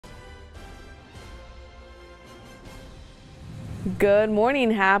Good morning.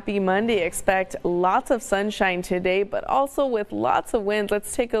 Happy Monday. Expect lots of sunshine today, but also with lots of winds.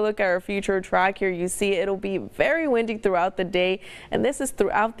 Let's take a look at our future track here. You see it'll be very windy throughout the day, and this is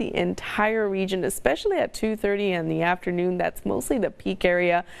throughout the entire region, especially at 2:30 in the afternoon. That's mostly the peak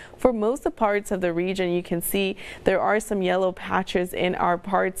area for most of the parts of the region. You can see there are some yellow patches in our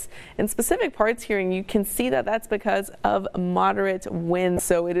parts, in specific parts here, and you can see that that's because of moderate winds.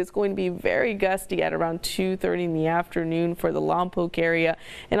 So it is going to be very gusty at around 2:30 in the afternoon for the Lompoc area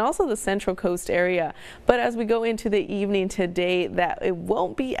and also the Central Coast area. But as we go into the evening today, that it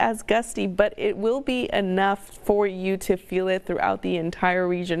won't be as gusty, but it will be enough for you to feel it throughout the entire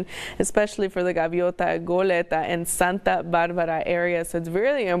region, especially for the Gaviota, Goleta, and Santa Barbara area. So it's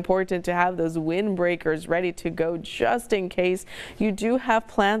really important to have those windbreakers ready to go just in case you do have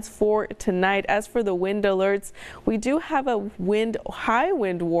plans for tonight. As for the wind alerts, we do have a high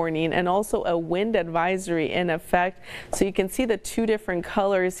wind warning and also a wind advisory in effect. So you can see the two different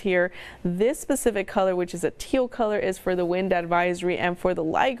colors here. This specific color, which is a teal color, is for the wind advisory, and for the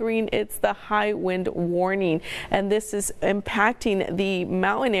light green, it's the high wind warning. And this is impacting the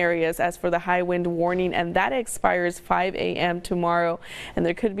mountain areas as for the high wind warning, and that expires 5 a.m. tomorrow. And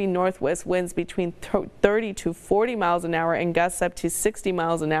there could be northwest winds between 30 to 40 miles an hour and gusts up to 60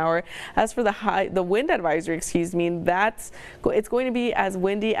 miles an hour. As for the wind advisory, it's going to be as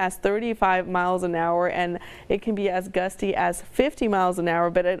windy as 35 miles an hour, and it can be as gusty as 50 miles an hour,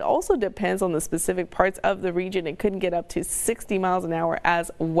 but it also depends on the specific parts of the region. It could get up to 60 miles an hour as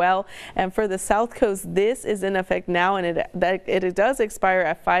well. And for the South Coast, this is in effect now, and it does expire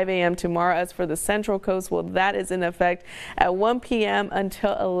at 5 a.m. tomorrow. As for the Central Coast, well, that is in effect at 1 p.m.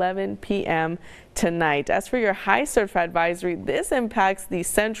 until 11 p.m. tonight. As for your high surf advisory, this impacts the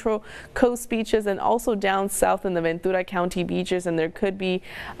Central Coast beaches and also down south in the Ventura County beaches, and there could be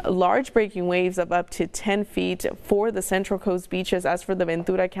large breaking waves of up to 10 feet for the Central Coast beaches. As for the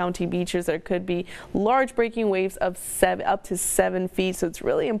Ventura County beaches, there could be large breaking waves of up to 7 feet. So it's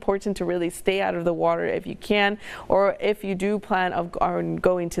really important to really stay out of the water if you can, or if you do plan on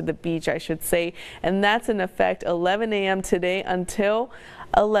going to the beach, I should say. And that's in effect 11 a.m. today until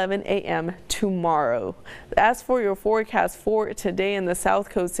 11 a.m. tomorrow. As for your forecast for today in the South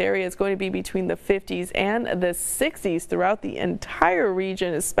Coast area, it's going to be between the 50s and the 60s throughout the entire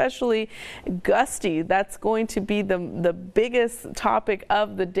region, especially gusty. That's going to be the biggest topic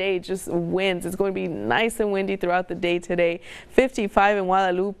of the day, just winds. It's going to be nice and windy throughout the day today. 55 in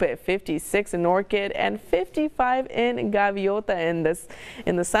Guadalupe, 56 in Orchid, and 55 in Gaviota.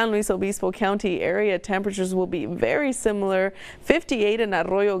 In the San Luis Obispo County area, temperatures will be very similar. 58 in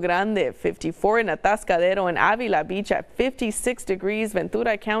Arroyo Grande, 54 in Atascadero, and Avila Beach at 56 degrees.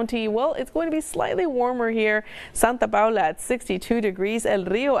 Ventura County, well, it's going to be slightly warmer here. Santa Paula at 62 degrees, El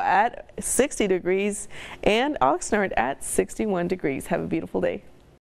Rio at 60 degrees, and Oxnard at 61 degrees. Have a beautiful day.